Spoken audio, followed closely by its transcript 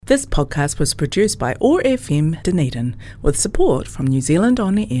This podcast was produced by OAR FM Dunedin with support from New Zealand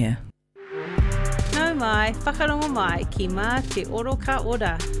On the Air. Nau mai, whakarongo mai ki mā te oro ka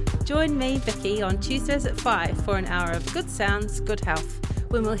ora. Join me, Vicky, on Tuesdays at 5 for an hour of good sounds, good health,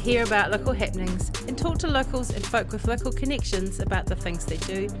 when we'll hear about local happenings and talk to locals and folk with local connections about the things they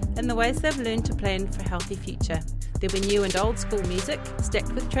do and the ways they've learned to plan for a healthy future. There'll be new and old school music,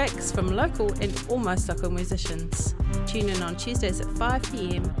 stacked with tracks from local and almost local musicians. Tune in on Tuesdays at 5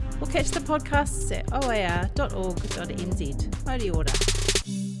 p.m. or catch the podcasts at oar.org.nz. Mauri ora.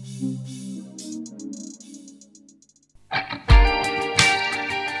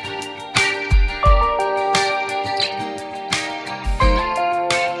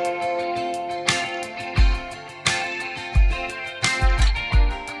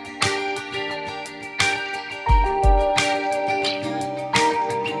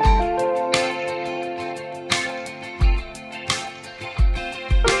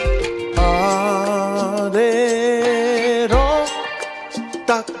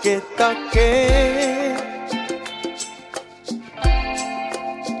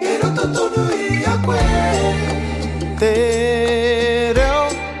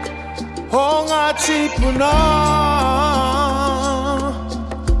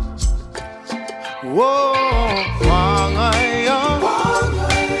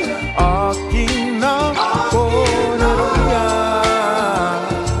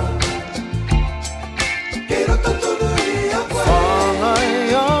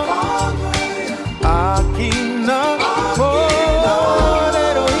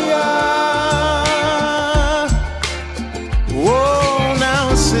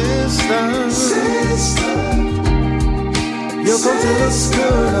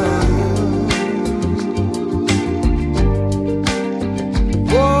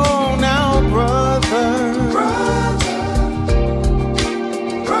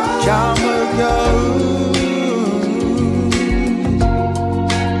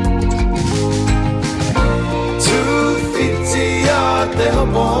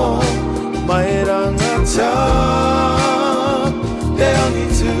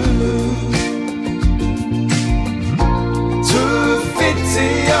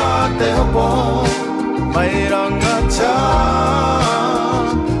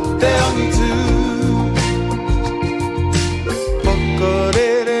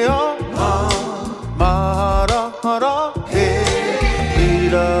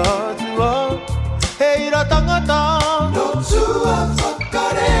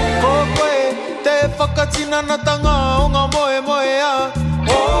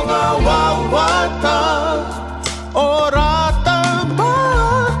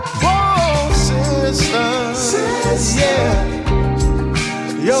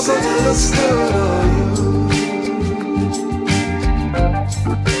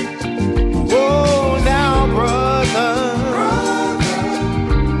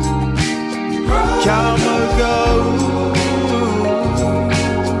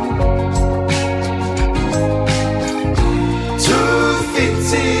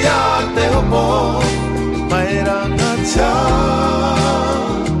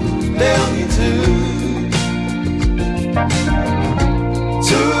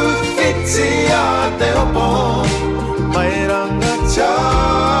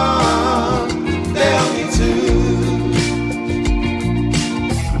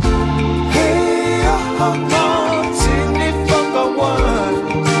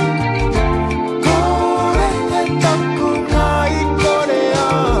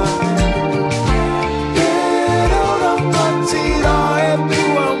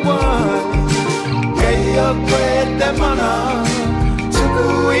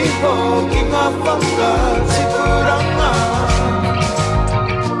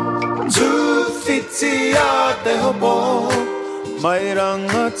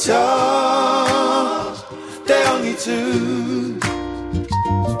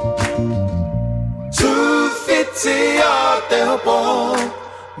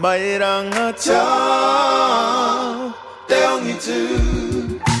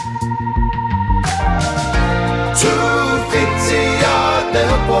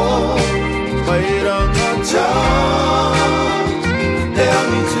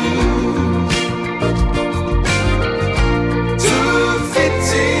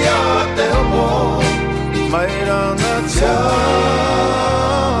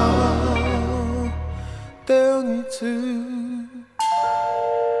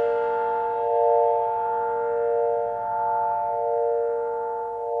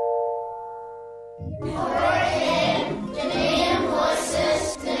 The name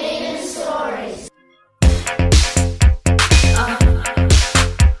voices, the name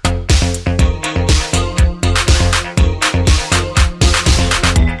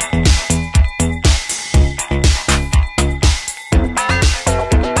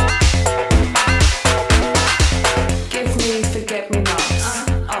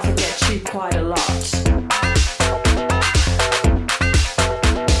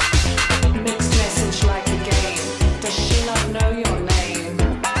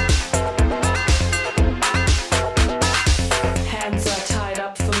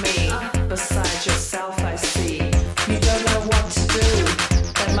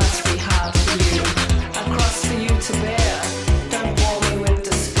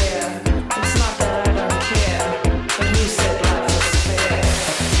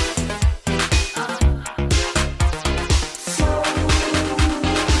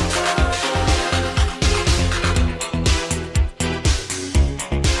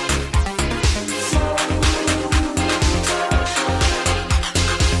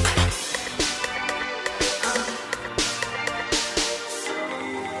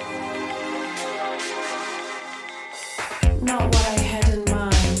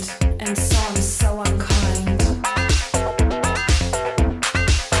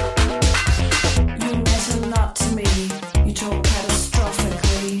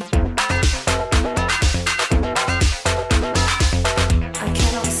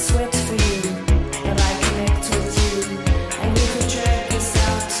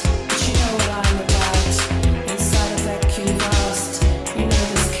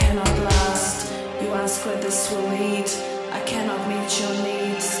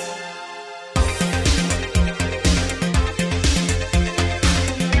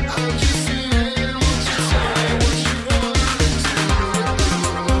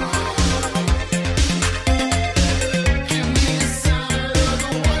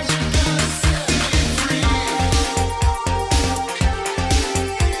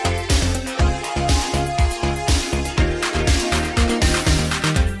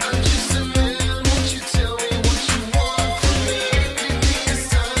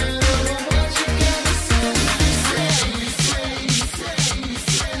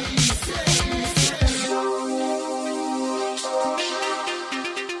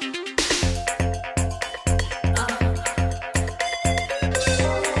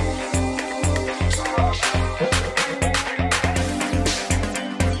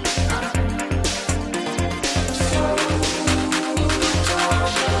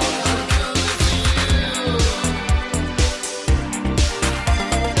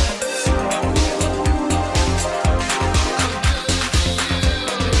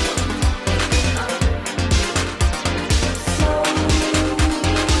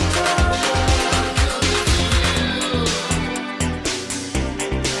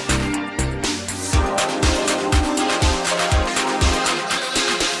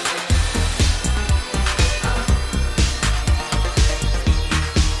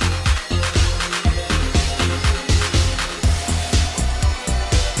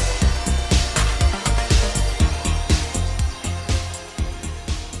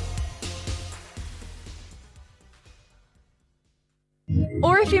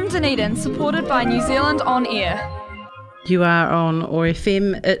ORFM Dunedin, supported by New Zealand On Air. You are on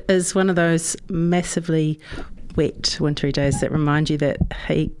ORFM. It is one of those massively wet, wintry days that remind you that,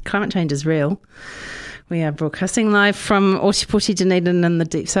 hey, climate change is real. We are broadcasting live from Ōtepoti, Dunedin in the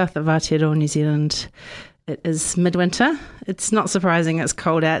deep south of Aotearoa, New Zealand. It is midwinter. It's not surprising it's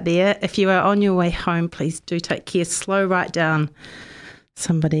cold out there. If you are on your way home, please do take care. Slow right down.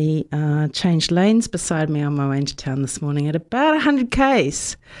 Somebody changed lanes beside me on my way into town this morning at about 100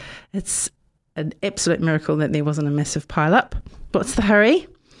 k's. It's an absolute miracle that there wasn't a massive pile-up. What's the hurry?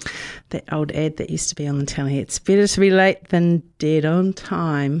 That old ad that used to be on the telly. It's better to be late than dead on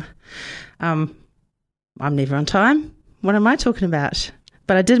time. I'm never on time. What am I talking about?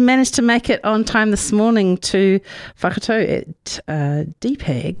 But I did manage to make it on time this morning to whakatau at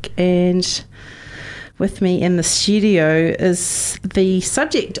DPAG, and with me in the studio is the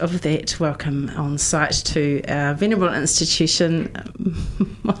subject of that welcome on site to our venerable institution,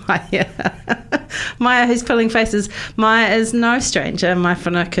 Maya. Maya, who's pulling faces. Maya is no stranger, my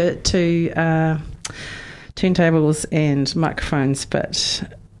whanaka, to turntables and microphones, but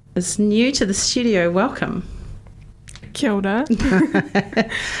is new to the studio. Welcome. Kia ora.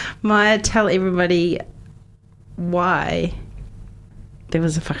 Maya, tell everybody why there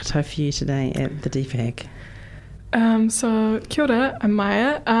was a whakatau for you today at the DPAG. So, kia ora, I'm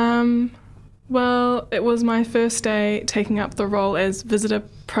Maya. Well, it was my first day taking up the role as Visitor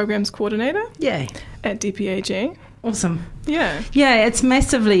Programs Coordinator. Yay. At DPAG. Awesome. Yeah. Yeah, it's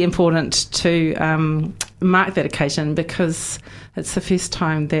massively important to mark that occasion because it's the first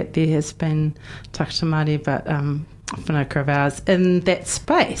time that there has been tākata Māori, but whanaka of ours in that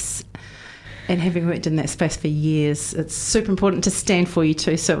space. And having worked in that space for years, it's super important to stand for you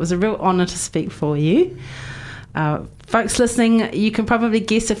too. So it was a real honour to speak for you. Folks listening, you can probably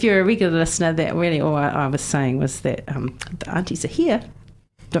guess if you're a regular listener that really all I was saying was that the aunties are here.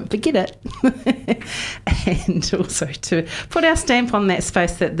 Don't forget it. And also to put our stamp on that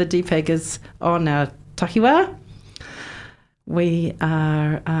space that the DPAG is on our takiwā. We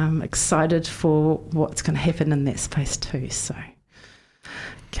are excited for what's going to happen in that space too. So,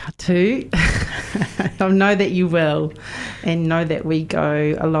 kia tū. I know that you will, and know that we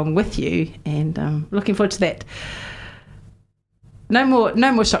go along with you, and looking forward to that. No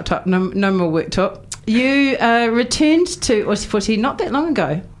more shop talk, no more work talk. You returned to Ōtepoti not that long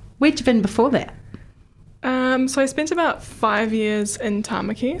ago. Where'd you been before that? So I spent about 5 years in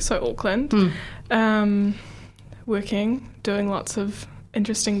Tāmaki, so Auckland, working, doing lots of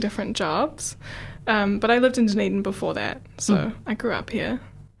interesting different jobs. But I lived in Dunedin before that, so I grew up here.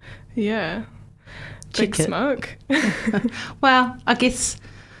 Yeah. Big smoke. Well, I guess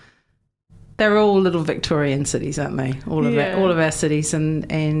they're all little Victorian cities, aren't they? All of our cities, and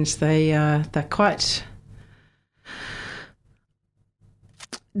they're quite.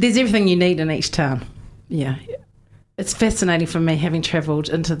 There's everything you need in each town. Yeah. It's fascinating for me, having travelled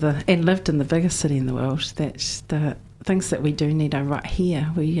into and lived in the biggest city in the world, that the things that we do need are right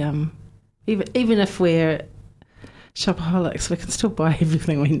here. We even if we're shopaholics, we can still buy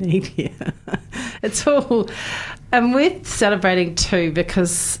everything we need here. It's all, and we're celebrating too,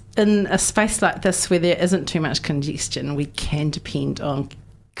 because in a space like this where there isn't too much congestion, we can depend on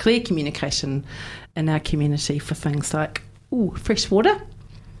clear communication in our community for things like fresh water.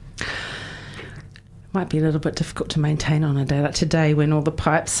 Might be a little bit difficult to maintain on a day like today when all the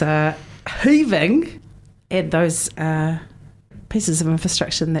pipes are heaving, and those pieces of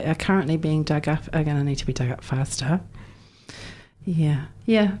infrastructure that are currently being dug up are going to need to be dug up faster. Yeah.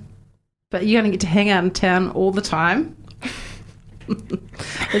 But you're going to get to hang out in town all the time.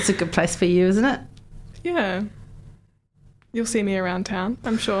 It's a good place for you, isn't it? Yeah. You'll see me around town,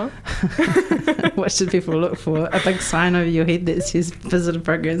 I'm sure. What should people look for? A big sign over your head that says Visitor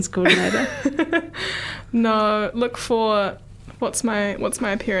Programs Coordinator? No, look for, what's my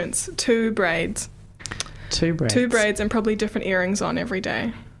appearance? 2 braids. 2 braids. 2 braids and probably different earrings on every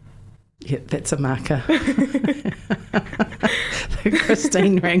day. Yeah, that's a marker. The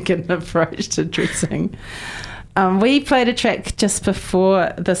Christine Rankin approach to dressing. We played a track just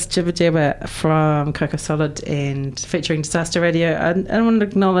before this Jibba Jabba from Coco Solid and featuring Disaster Radio. I want to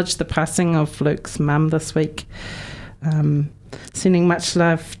acknowledge the passing of Luke's mum this week. Sending much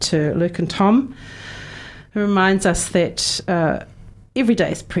love to Luke and Tom. It reminds us that every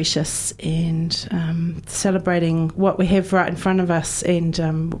day is precious, and celebrating what we have right in front of us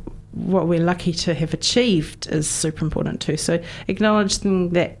and what we're lucky to have achieved is super important too. So acknowledging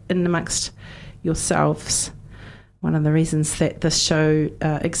that in amongst yourselves. One of the reasons that this show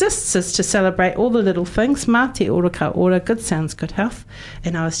exists is to celebrate all the little things. Mā te ora ka ora, good sounds, good health.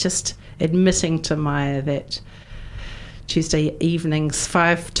 And I was just admitting to Maya that Tuesday evenings,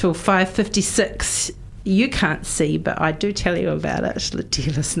 5 till 5:56. You can't see, but I do tell you about it,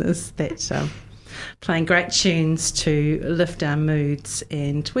 dear listeners, that playing great tunes to lift our moods.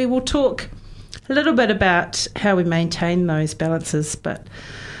 And we will talk a little bit about how we maintain those balances, but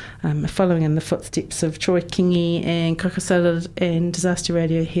following in the footsteps of Troy Kingi and Coco Salad and Disaster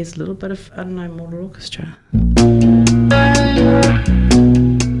Radio, here's a little bit of Unknown Mortal Orchestra.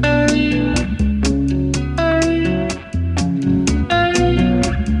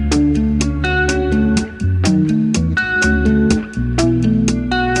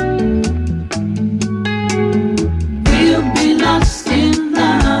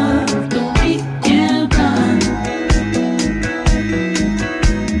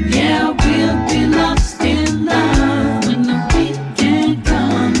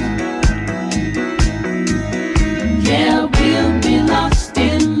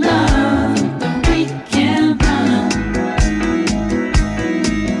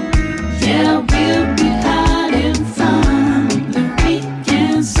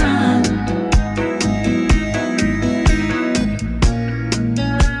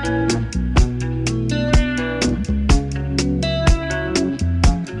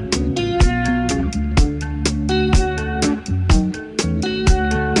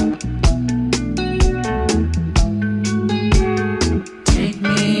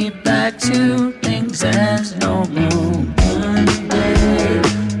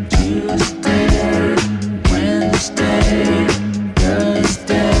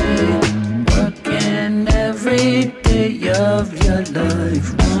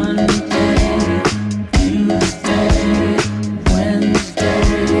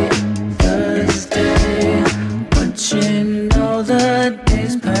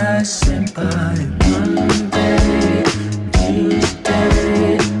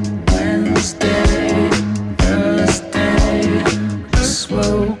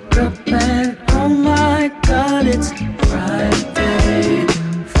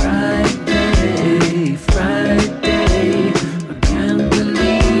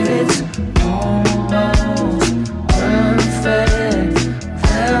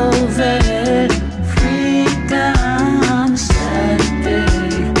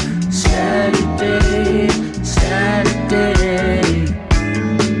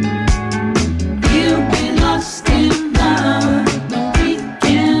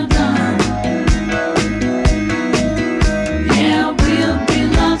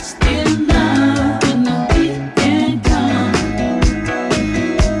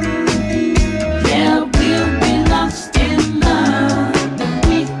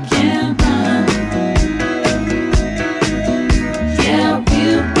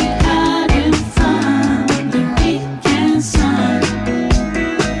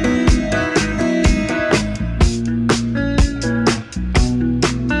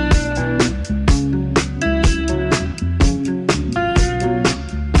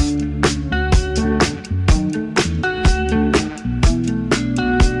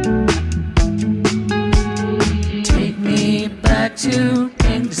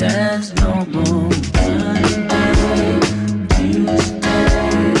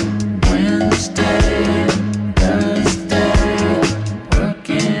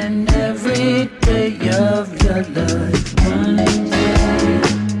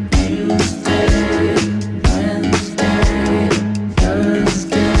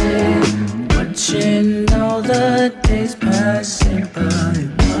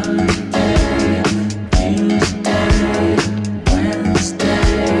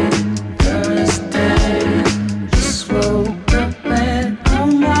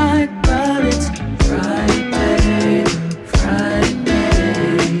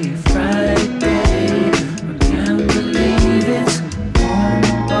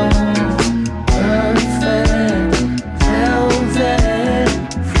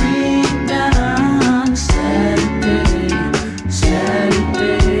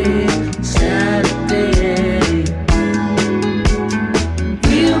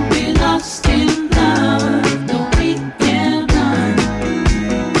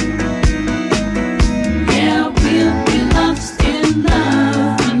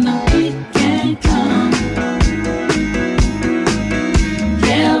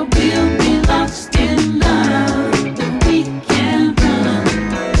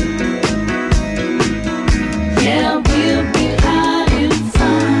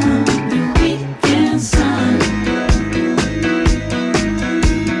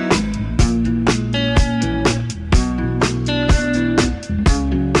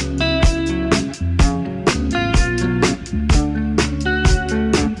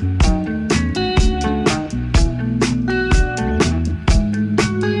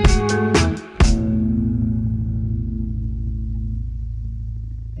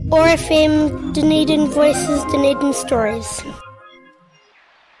 FM, Dunedin Voices, Dunedin Stories.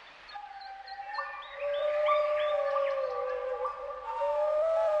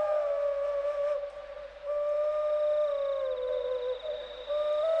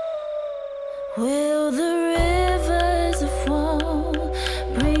 Will the rivers of woe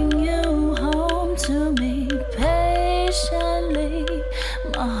bring you home to me patiently?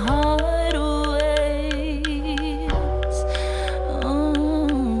 My heart awaits.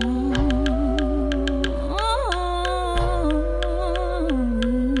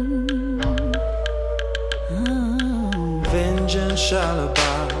 Vengeance shall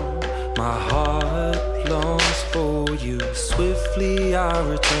abound. My heart longs for you. Swiftly I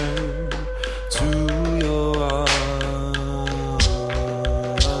return to your arms.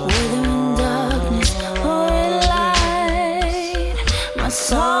 Whether in darkness or in light, my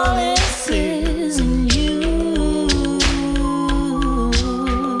solace is in you.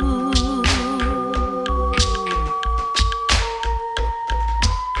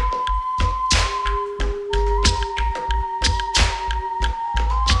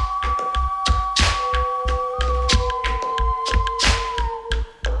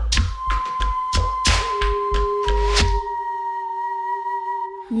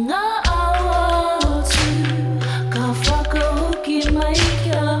 Ngā awa tu, ka whakahuki mai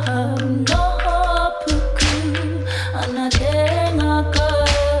kia noho puku, ana te ngaka.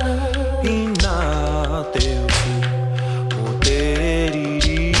 I nā te utu o te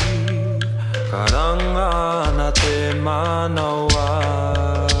riri, ka ranga ana te manawa.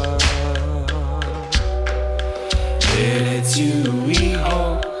 Ere tiu iho,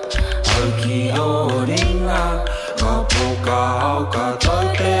 au ki o ringa, ka poka au ka tau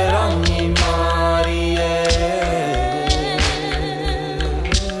te rangi mari e.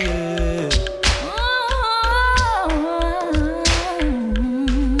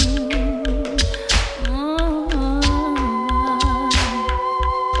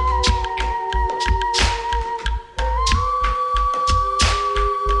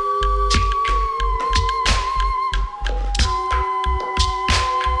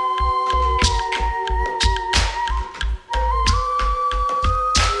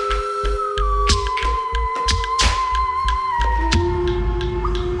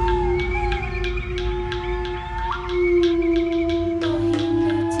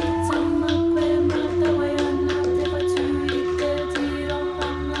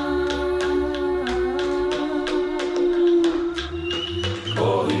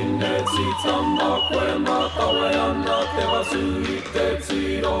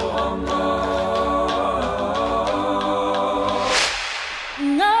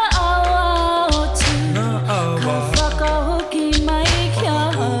 Ngā awa o tu, ka whakahuki mai kia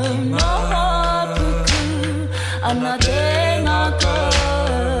noho puku, ana te ngaka.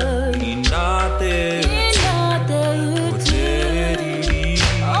 I nā te utu,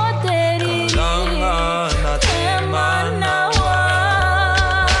 o te riri, ka ranga ana te manawa.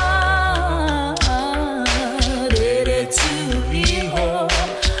 Rere tu iho,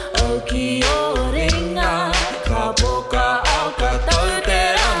 au ki o ringa, ka poka au ka tau te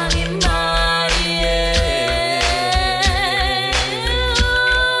rangi mai e.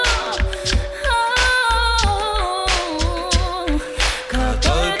 Ka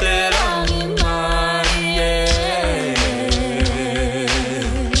tau te rangi mai e.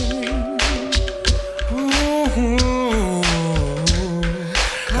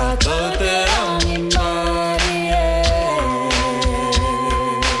 Ka tau te rangi mai e.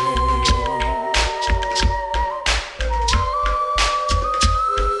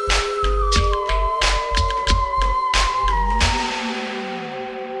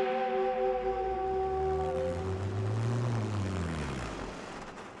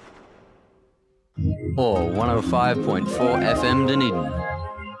 Or 105.4 FM Dunedin.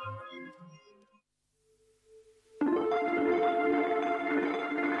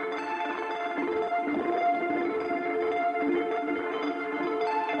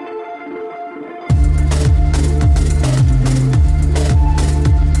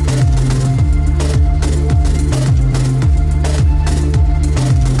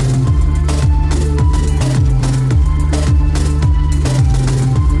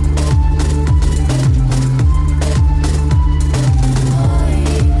 Oh,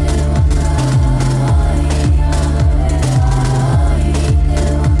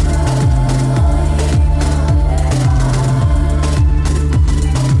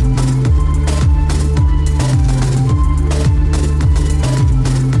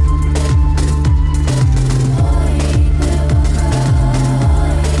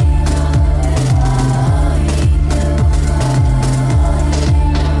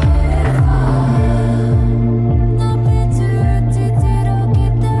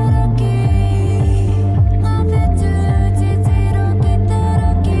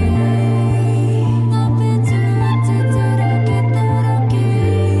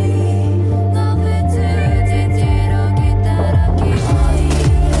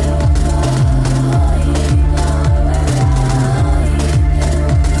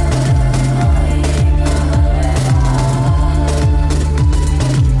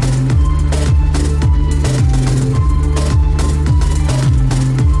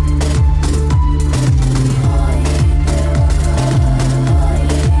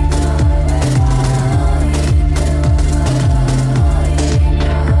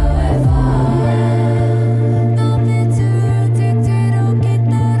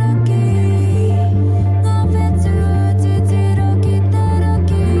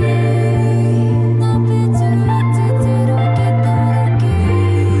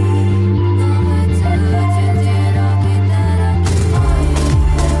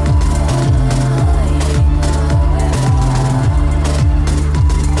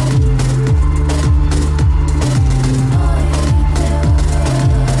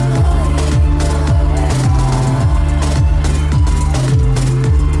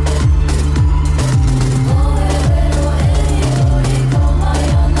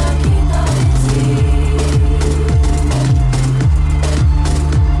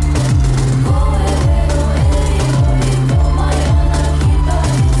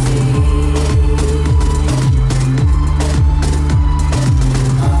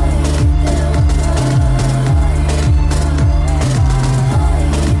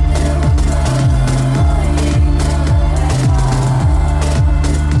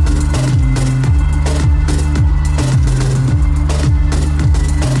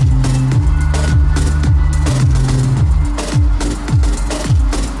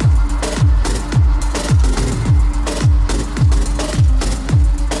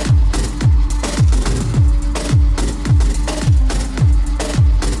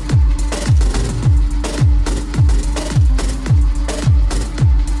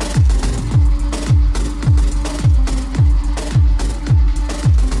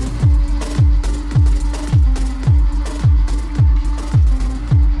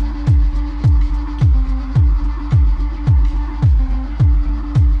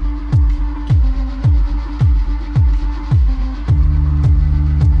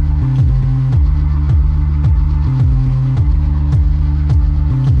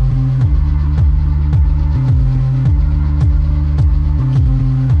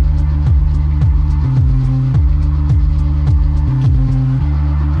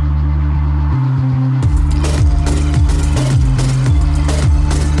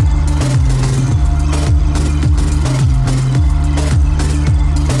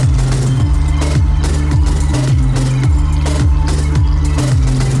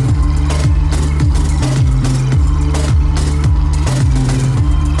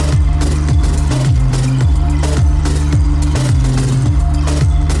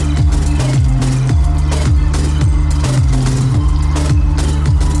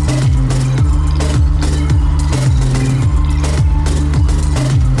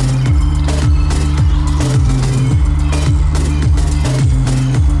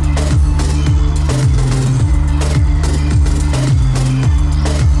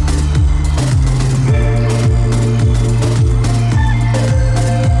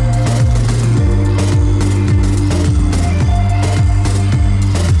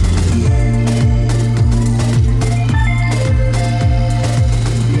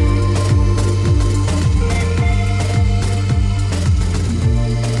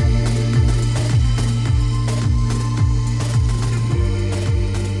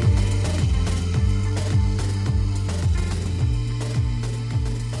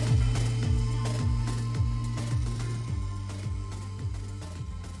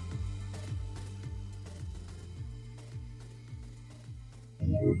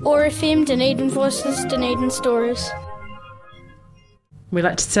 Or FM, Dunedin Voices, Dunedin Stories. We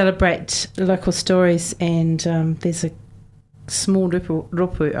like to celebrate local stories, and there's a small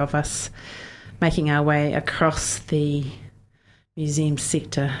rupu of us making our way across the museum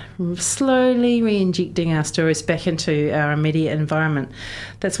sector, slowly re-injecting our stories back into our immediate environment.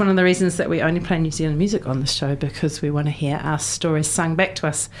 That's one of the reasons that we only play New Zealand music on the show, because we want to hear our stories sung back to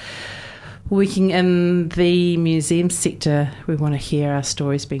us. Working in the museum sector, we want to hear our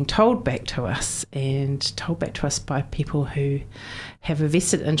stories being told back to us, and told back to us by people who have a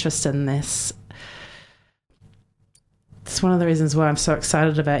vested interest in this. It's one of the reasons why I'm so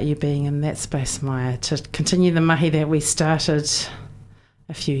excited about you being in that space, Maya, to continue the mahi that we started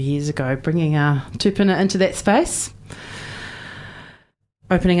a few years ago, bringing our tupuna into that space,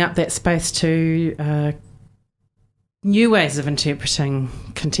 opening up that space to new ways of interpreting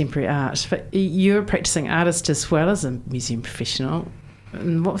contemporary art. But you're a practicing artist as well as a museum professional.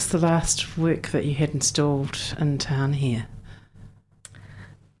 And what was the last work that you had installed in town here?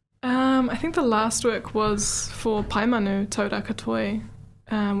 I think the last work was for Paimanu Tauraka Toi,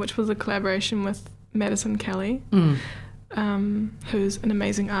 which was a collaboration with Madison Kelly, who's an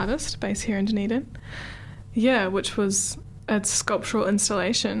amazing artist based here in Dunedin. Yeah, which was a sculptural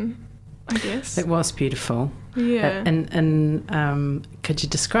installation, I guess. It was beautiful. Yeah. And could you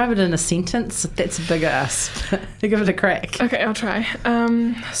describe it in a sentence? That's a bigger ask. Give it a crack. Okay, I'll try.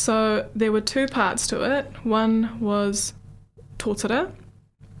 So there were two parts to it. One was tōtara,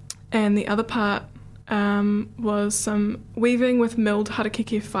 and the other part was some weaving with milled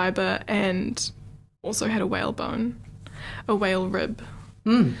harakeke fibre, and also had a whale bone, a whale rib.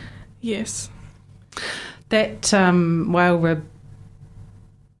 Yes. That whale rib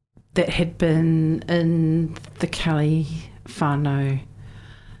that had been in the Kelly whānau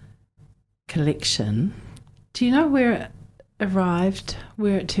collection, do you know where it arrived,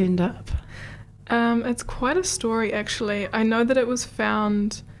 where it turned up? It's quite a story, actually. I know that it was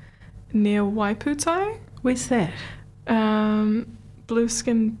found near Waiputai. Where's that?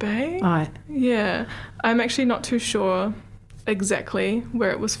 Blueskin Bay? Aye. Yeah. I'm actually not too sure exactly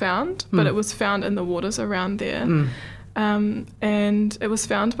where it was found, but it was found in the waters around there. And it was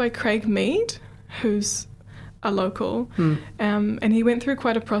found by Craig Mead, who's a local, and he went through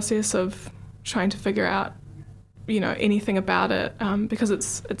quite a process of trying to figure out, anything about it, because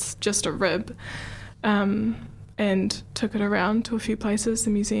it's just a rib, and took it around to a few places,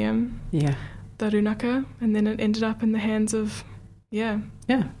 the museum, the Runaka, and then it ended up in the hands of, the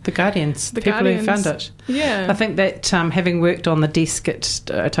Guardians, the people who found it. Yeah. I think that having worked on the desk at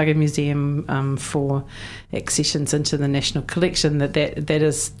Otago Museum for accessions into the National Collection, that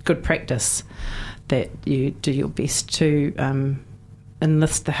is good practice, that you do your best to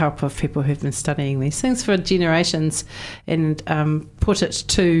enlist the help of people who've been studying these things for generations, and put it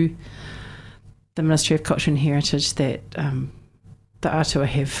to the Ministry of Culture and Heritage that the Atua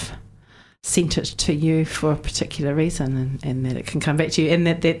have sent it to you for a particular reason, and that it can come back to you, and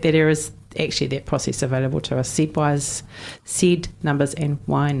that there is actually that process available to us, SED numbers and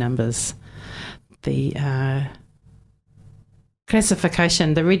Y numbers. The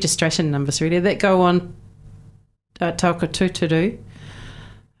classification, the registration numbers really, that go on Tauka Tūturu.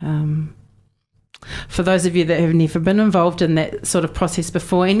 For those of you that have never been involved in that sort of process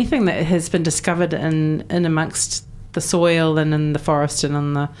before, anything that has been discovered in amongst the soil and in the forest and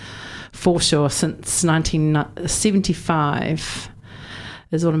on the foreshore since 1975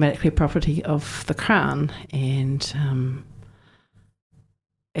 is automatically property of the Crown, and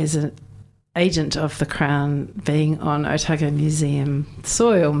as an agent of the Crown, being on Otago Museum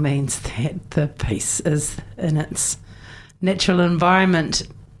soil means that the piece is in its natural environment.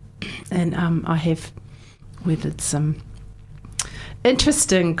 And I have weathered some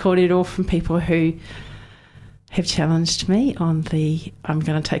interesting kōrero from people who have challenged me on the I'm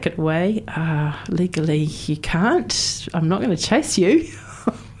going to take it away. Legally, you can't. I'm not going to chase you.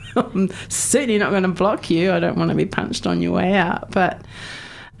 I'm certainly not going to block you. I don't want to be punched on your way out. But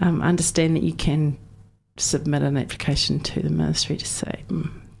understand that you can submit an application to the ministry to say,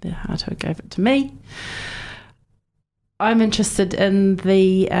 the Hato gave it to me. I'm interested in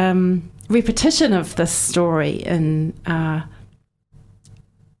the repetition of this story in our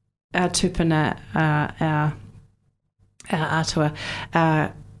tupuna, our atua,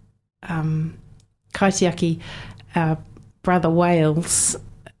 our kaitiaki, our brother whales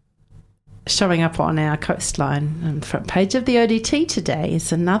showing up on our coastline. And the front page of the ODT today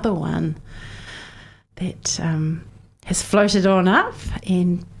is another one that has floated on up,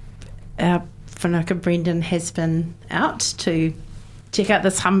 and our whanaaka Brendan has been out to check out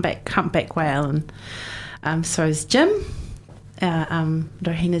this humpback whale, and so is Jim,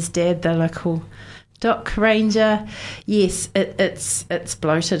 Rohina's dad, the local dock ranger. Yes, it's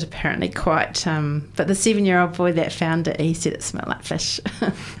bloated apparently quite. But the 7-year-old boy that found it, he said it smelled like fish.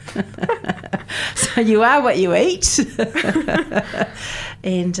 So you are what you eat.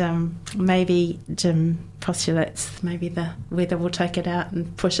 And maybe Jim postulates maybe the weather will take it out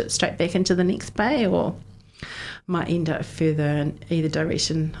and push it straight back into the next bay, or might end up further in either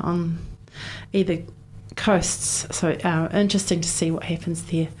direction on either coasts. So interesting to see what happens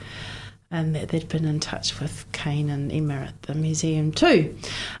there. And that they'd been in touch with Kane and Emma at the museum too.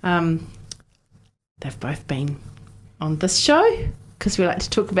 They've both been on this show because we like to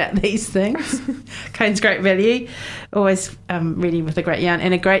talk about these things. Kane's great value, always ready with a great yarn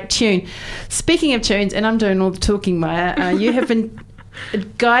and a great tune. Speaking of tunes, and I'm doing all the talking, Maya, you have been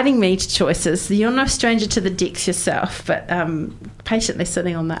guiding me to choices. You're no stranger to the decks yourself, but patiently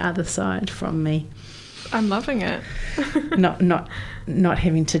sitting on the other side from me. I'm loving it. Not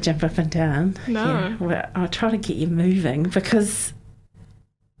having to jump up and down. No. Yeah, well, I'll try to get you moving, because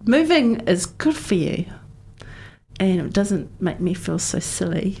moving is good for you. And it doesn't make me feel so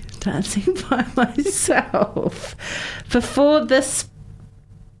silly dancing by myself. Before this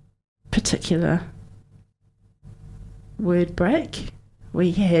particular word break,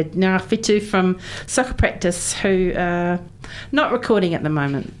 we had Ngā Whetū from soccer practice, who are not recording at the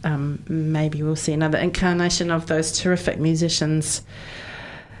moment. Maybe we'll see another incarnation of those terrific musicians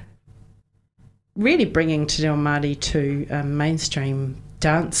really bringing Te Reo Māori to mainstream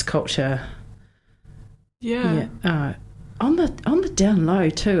dance culture. Yeah. On the down low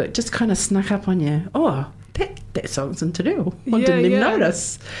too, it just kind of snuck up on you. Oh, that song's in Te Reo. I didn't even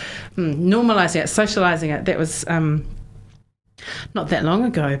notice. Normalising it, socialising it, that was not that long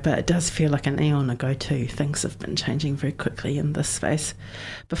ago, but it does feel like an eon ago too. Things have been changing very quickly in this space.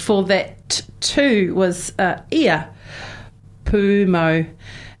 Before that too was Ia Pumo,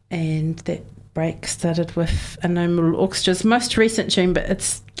 and that break started with a No Muru Orchestra's most recent tune, but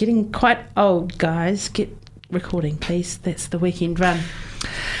it's getting quite old, guys. Get recording, please. That's the weekend run.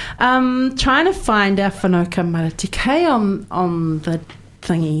 Trying to find our whanaukā Maratike on the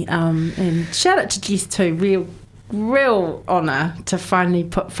thingy, and shout out to Jess too. Real honour to finally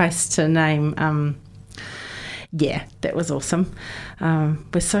put face to name. Yeah, that was awesome.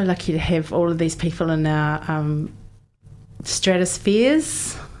 We're so lucky to have all of these people in our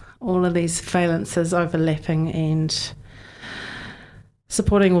stratospheres, all of these valences overlapping and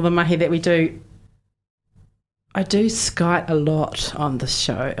supporting all the mahi that we do. I do skite a lot on this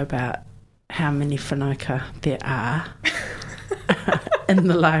show about how many whanaukā there are in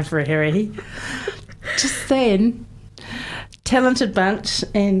the library. Just saying, talented bunch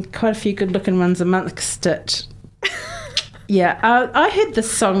and quite a few good-looking ones amongst it. Yeah, I heard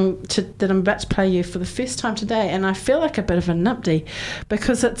this song that I'm about to play you for the first time today, and I feel like a bit of a nupty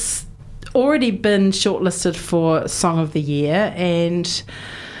because it's already been shortlisted for Song of the Year, and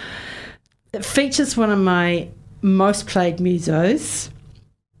it features one of my most played musos.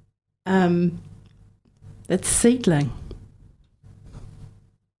 It's Seedling.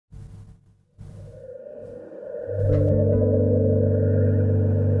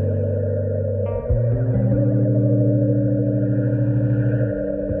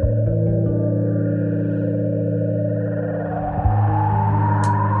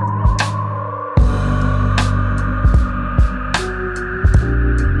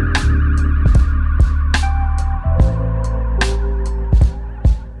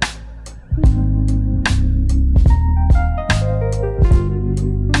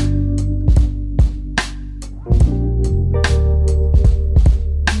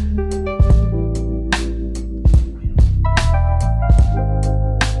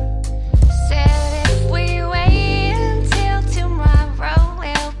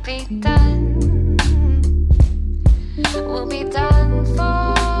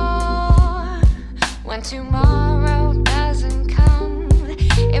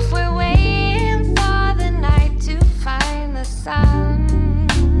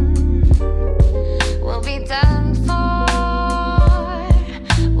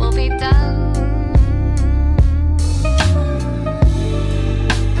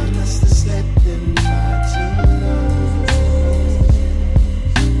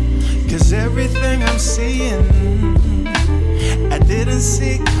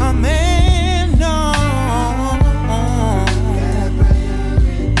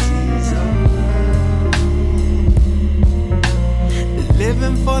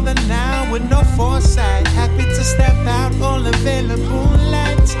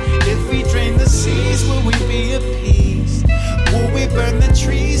 Burn the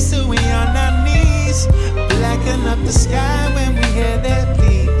trees till we on our knees, blacken up the sky when we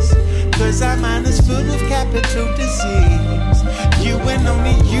Cause our mind is filled with capital disease. You and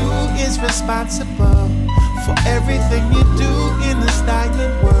only you is responsible for everything you do in this dying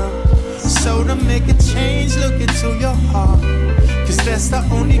world. So to make a change, look into your heart, cause that's the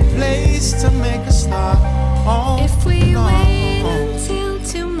only place to make a start. Oh, if we no. wait until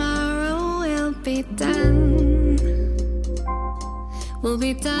tomorrow, we'll be done. We'll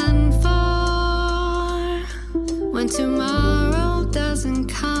be done for when tomorrow doesn't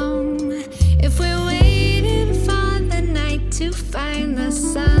come. If we're waiting for the night to find the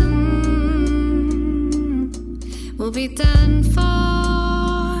sun, we'll be done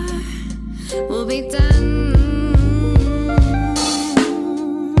for. We'll be done.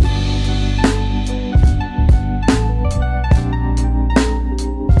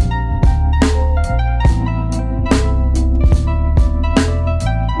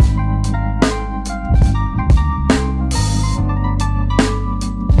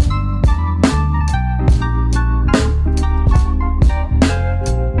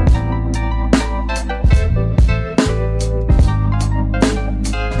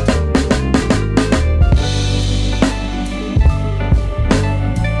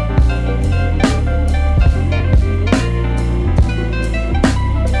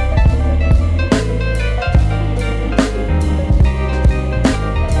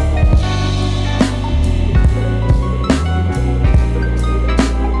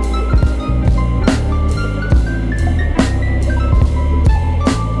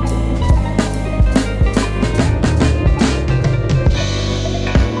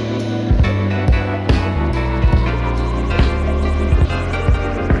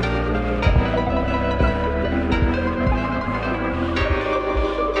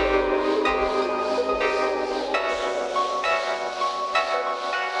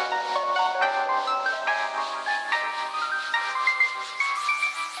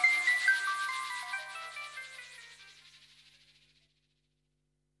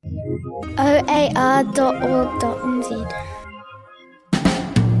 oar.org.nz.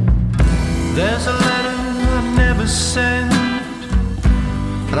 There's a letter I never sent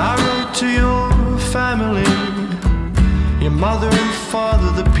that I wrote to your family, your mother and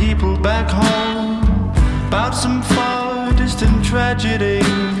father, the people back home, about some far distant tragedy.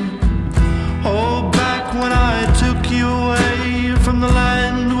 Oh, back when I took you away from the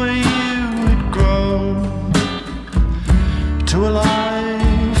land where you had grown to a life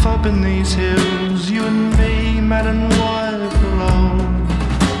up in these hills, you and me, man and wife alone.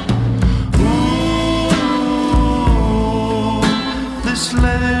 Ooh, this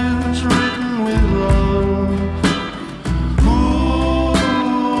letter's written with love. Ooh,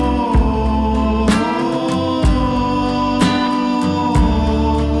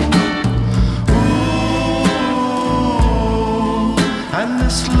 ooh, and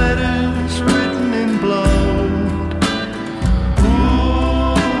this letter's written in blood.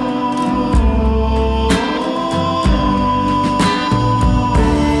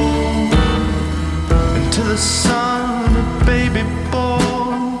 To the son, a baby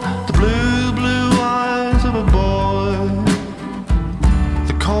born, the blue, blue eyes of a boy,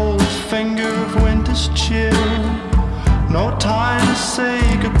 the cold finger of winter's chill, no time to say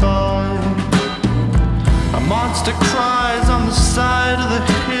goodbye. A monster cries on the side of the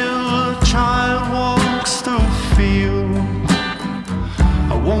hill, a child walks through a field,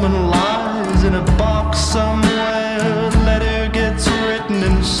 a woman lies in a box somewhere, a letter gets written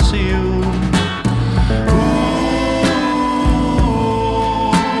and sealed.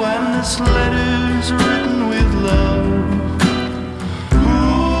 This letter's written with love.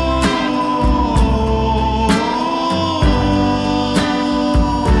 Ooh,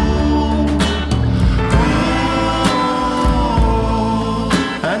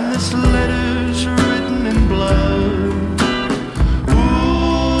 and this letter's written in blood.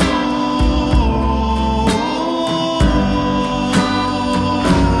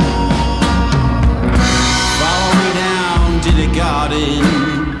 Follow me down to the garden,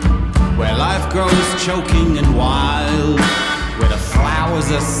 where life grows choking and wild, where the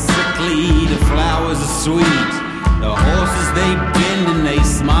flowers are sickly, the flowers are sweet, the horses they bend and they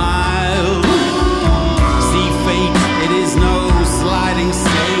smile. See fate, it is no sliding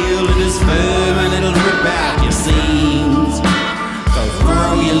scale, it is firm and it'll rip out your seams. So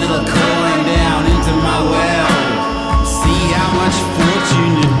throw your little coin down into my well, and see how much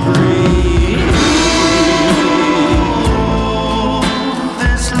fortune it brings.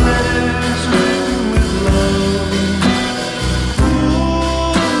 This letter's written with love.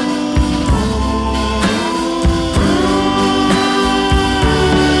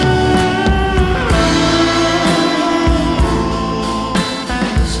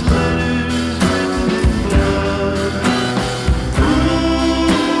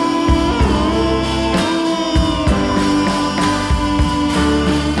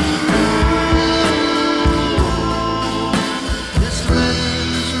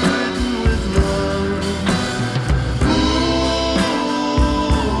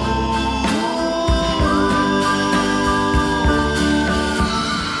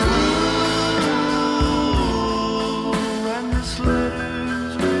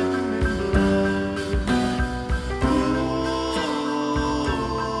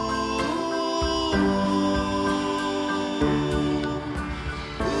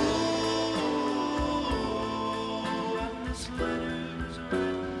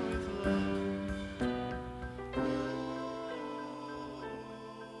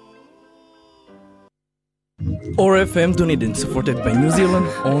 Or FM Dunedin, supported by New Zealand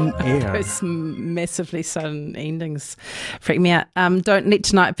On Air. Those massively sudden endings freak me out. Don't let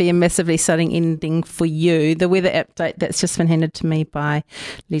tonight be a massively sudden ending for you. The weather update that's just been handed to me by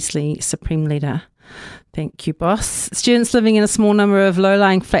Leslie, Supreme Leader. Thank you, boss. Students living in a small number of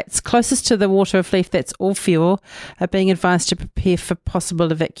low-lying flats closest to the water of Leaf, that's all fuel, are being advised to prepare for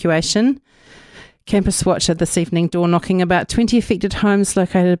possible evacuation. Campus Watcher this evening door knocking about 20 affected homes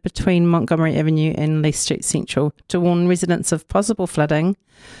located between Montgomery Avenue and Lee Street Central to warn residents of possible flooding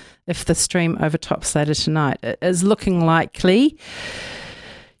if the stream overtops later tonight. It is looking likely.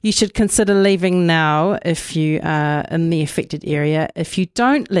 You should consider leaving now if you are in the affected area. If you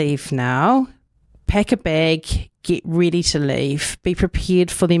don't leave now, pack a bag, get ready to leave. Be prepared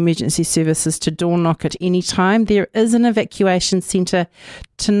for the emergency services to door knock at any time. There is an evacuation centre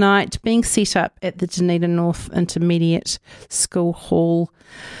tonight being set up at the Dunedin North Intermediate School Hall.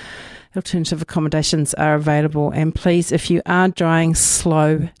 Alternative accommodations are available. And please, if you are drying,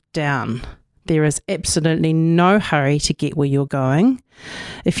 slow down. There is absolutely no hurry to get where you're going.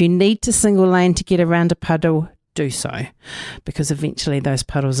 If you need to single lane to get around a puddle, do so, because eventually those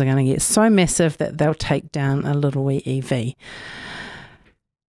puddles are going to get so massive that they'll take down a little wee EV.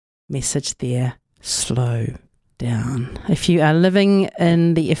 Message there, slow down. If you are living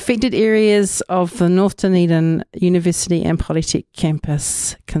in the affected areas of the North Dunedin University and Polytech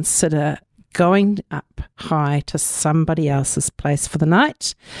campus, consider going up high to somebody else's place for the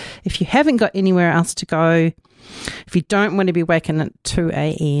night. If you haven't got anywhere else to go, if you don't want to be waking at 2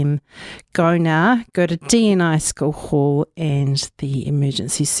 a.m, go now. Go to DNI School Hall, and the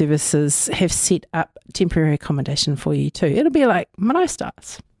emergency services have set up temporary accommodation for you too. It'll be like Marae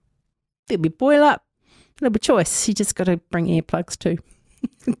Stars. There'll be boil up. There'll be choice. You just got to bring earplugs too,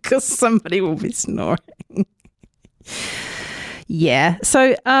 because somebody will be snoring. Yeah,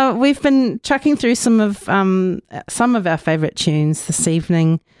 so we've been chucking through some of our favourite tunes this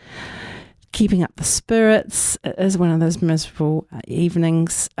evening. Keeping up the spirits is one of those miserable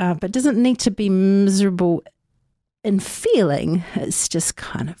evenings, but it doesn't need to be miserable in feeling. It's just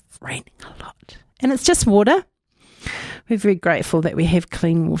kind of raining a lot. And it's just water. We're very grateful that we have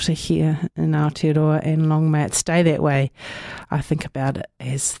clean water here in Aotearoa, and long may it stay that way. I think about it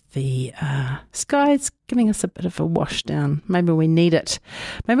as the sky's giving us a bit of a wash down. Maybe we need it.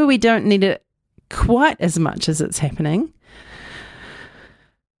 Maybe we don't need it quite as much as it's happening.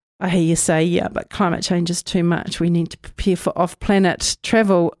 I hear you say, yeah, but climate change is too much. We need to prepare for off-planet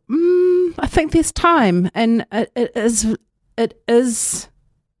travel. I think there's time, and it is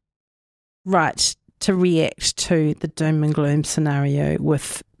right to react to the doom and gloom scenario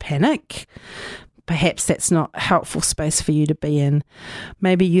with panic. Perhaps that's not a helpful space for you to be in.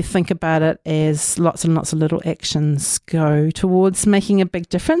 Maybe you think about it as lots and lots of little actions go towards making a big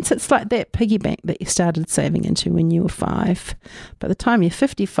difference. It's like that piggy bank that you started saving into when you were 5. By the time you're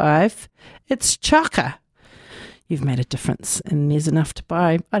 55, it's chaka. You've made a difference, and there's enough to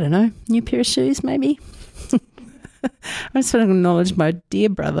buy, I don't know, new pair of shoes maybe. I just want to acknowledge my dear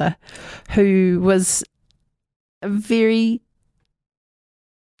brother, who was a very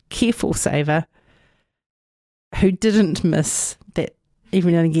careful saver, who didn't miss that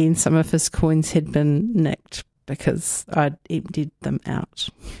every now and again some of his coins had been nicked because I'd emptied them out.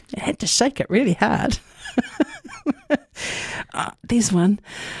 I had to shake it really hard. There's one.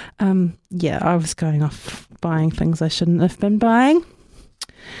 I was going off buying things I shouldn't have been buying.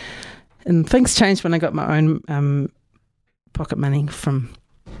 And things changed when I got my own pocket money from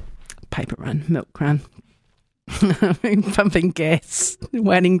paper run, milk run. Pumping gas,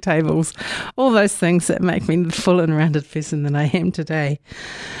 waiting tables, all those things that make me the full and rounded person that I am today.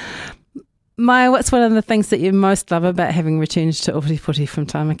 Maya, what's one of the things that you most love about having returned to Ōtepoti from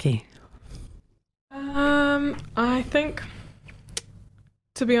Tamaki? I think,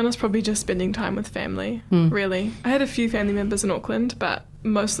 to be honest, probably just spending time with family, really. I had a few family members in Auckland, but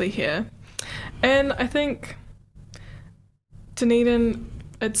mostly here. And I think Dunedin,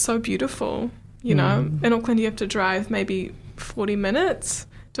 it's so beautiful. You know, in Auckland you have to drive maybe 40 minutes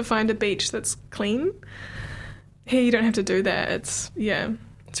to find a beach that's clean. Here you don't have to do that. It's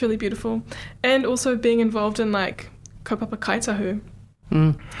really beautiful. And also being involved in like kaupapa kaitahu.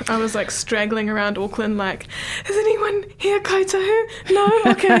 I was like straggling around Auckland like, is anyone here kaitahu? No?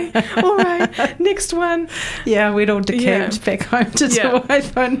 Okay. All right. Next one. Yeah, we'd all decamped back home to do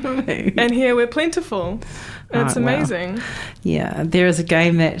iPhone. And here we're plentiful. It's amazing. Wow. Yeah, there is a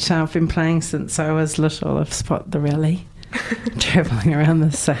game that I've been playing since I was little of Spot the Rally, travelling around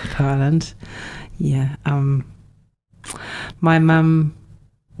the South Island. Yeah. My mum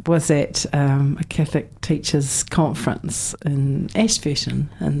was at a Catholic teachers' conference in Ashburton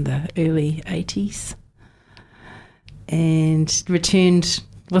in the early 80s. and returned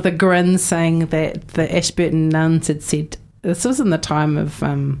with a grin saying that the Ashburton nuns had said, this was in the time of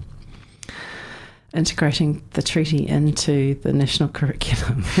integrating the treaty into the national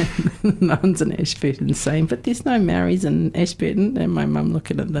curriculum. Nuns in Ashburton saying, but there's no Maoris in Ashburton. And my mum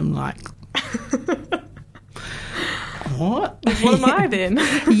looking at them like, what? What am I then?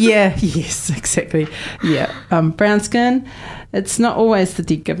 Yes, exactly. Yeah, brown skin, it's not always the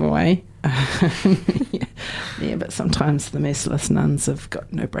dead giveaway. Yeah, but sometimes the merciless nuns have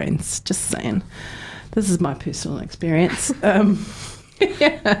got no brains. Just saying. This is my personal experience.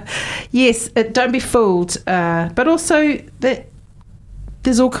 Yeah. Yes, don't be fooled. But also that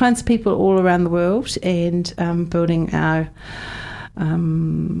there's all kinds of people all around the world, and building our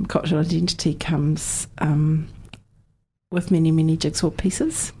cultural identity comes with many, many jigsaw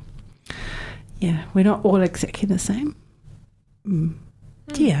pieces. Yeah, we're not all exactly the same.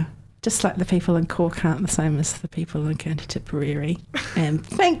 Yeah, just like the people in Cork aren't the same as the people in County Tipperary. And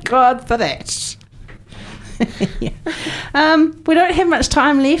thank God for that. Yeah. We don't have much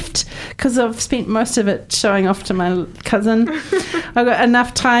time left because I've spent most of it showing off to my cousin. I've got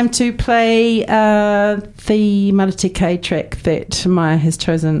enough time to play the Maratike track that Maya has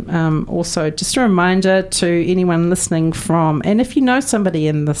chosen. Also, just a reminder to anyone listening from, and if you know somebody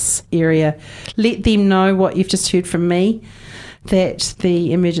in this area, let them know what you've just heard from me, that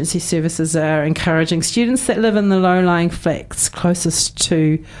the emergency services are encouraging students that live in the low-lying flats closest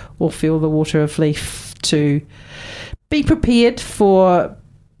to or feel the water of Leaf to be prepared for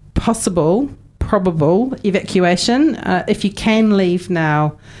probable evacuation. If you can leave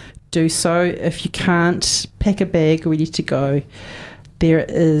now, do so. If you can't, pack a bag ready to go. There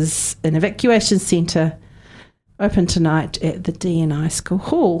is an evacuation centre open tonight at the D&I School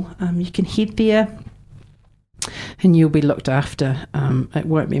Hall. You can head there and you'll be looked after. It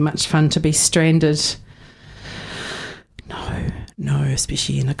won't be much fun to be stranded. No,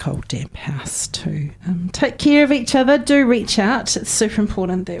 especially in a cold, damp house too. Take care of each other. Do reach out. It's super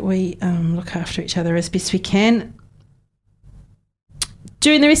important that we look after each other as best we can.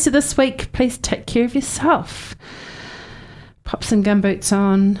 During the rest of this week, please take care of yourself. Pop some gumboots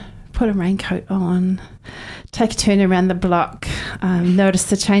on, put a raincoat on, take a turn around the block, notice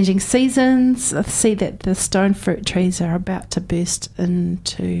the changing seasons. I see that the stone fruit trees are about to burst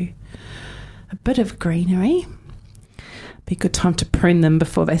into a bit of greenery. Be a good time to prune them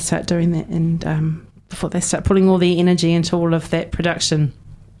before they start doing that, and before they start putting all their energy into all of that production.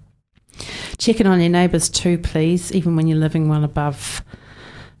 Check in on your neighbours too, please. Even when you're living well above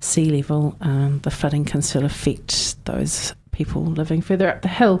sea level, the flooding can still affect those people living further up the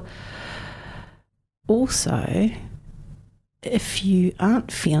hill. Also, if you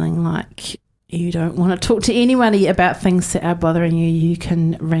aren't feeling like you don't want to talk to anybody about things that are bothering you, you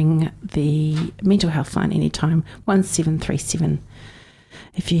can ring the mental health line anytime, 1737.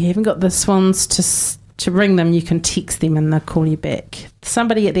 If you haven't got the swans to ring them, you can text them and they'll call you back.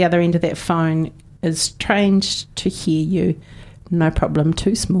 Somebody at the other end of that phone is trained to hear you. No problem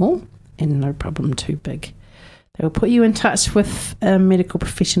too small and no problem too big. They will put you in touch with a medical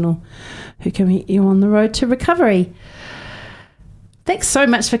professional who can meet you on the road to recovery. Thanks so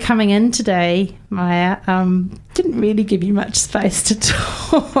much for coming in today, Maya. Didn't really give you much space to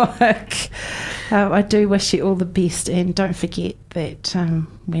talk. I do wish you all the best, and don't forget that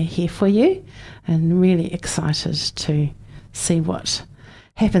we're here for you, and really excited to see what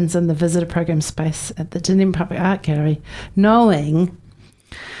happens in the visitor program space at the Dunedin Public Art Gallery, knowing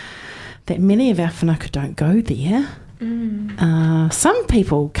that many of our whanaka don't go there. Some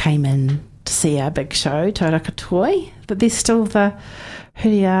people came in to see our big show, Tauraka Toi, but there's still the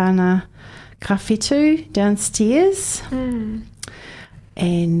Huriana Kawhitu downstairs.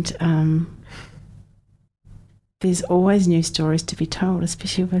 And there's always new stories to be told,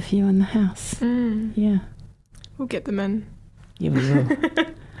 especially with you in the house. Yeah. We'll get them in. Yeah, we will.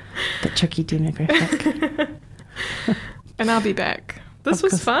 The tricky demographic. And I'll be back. This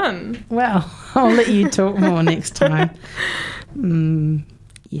was fun. Well, I'll let you talk more next time.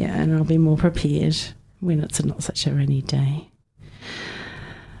 Yeah, and I'll be more prepared when it's not such a rainy day.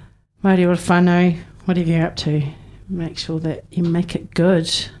 Mauri ora whānau, whatever you're up to, make sure that you make it good.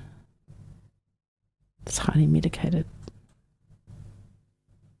 It's highly medicated.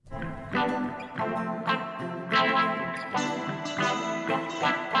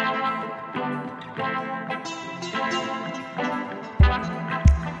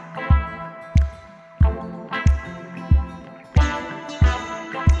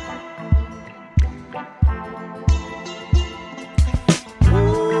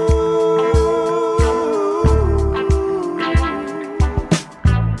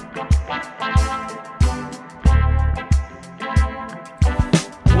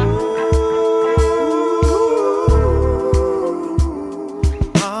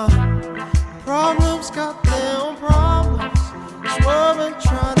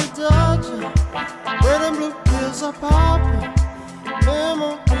 are popping,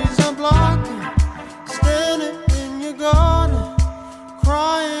 memories are blocking. Standing in your garden,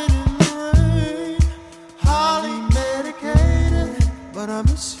 crying in the rain. Highly medicated, but I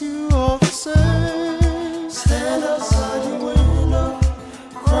miss you all the same. Stand outside your window,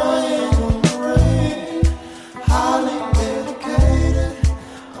 crying in the rain. Highly medicated,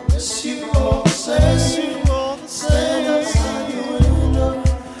 I miss you all the same. Stand outside your window,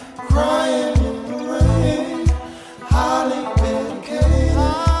 crying in the rain. Highly medicated,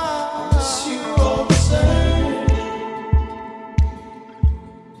 I miss you all the same.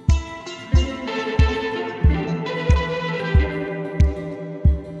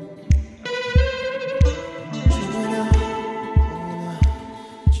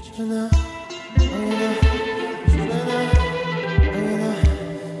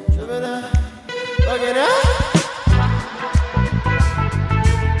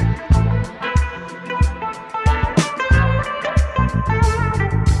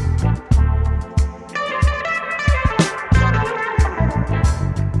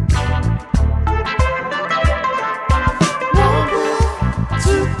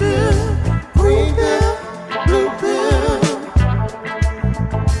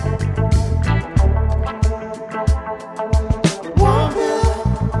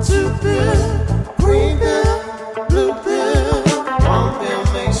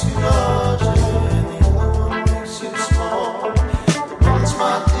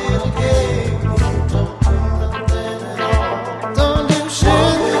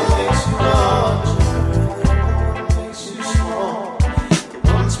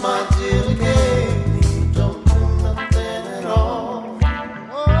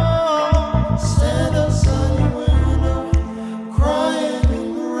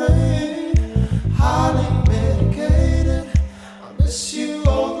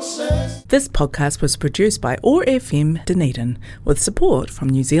 This podcast was produced by OAR FM Dunedin with support from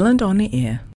New Zealand On Air.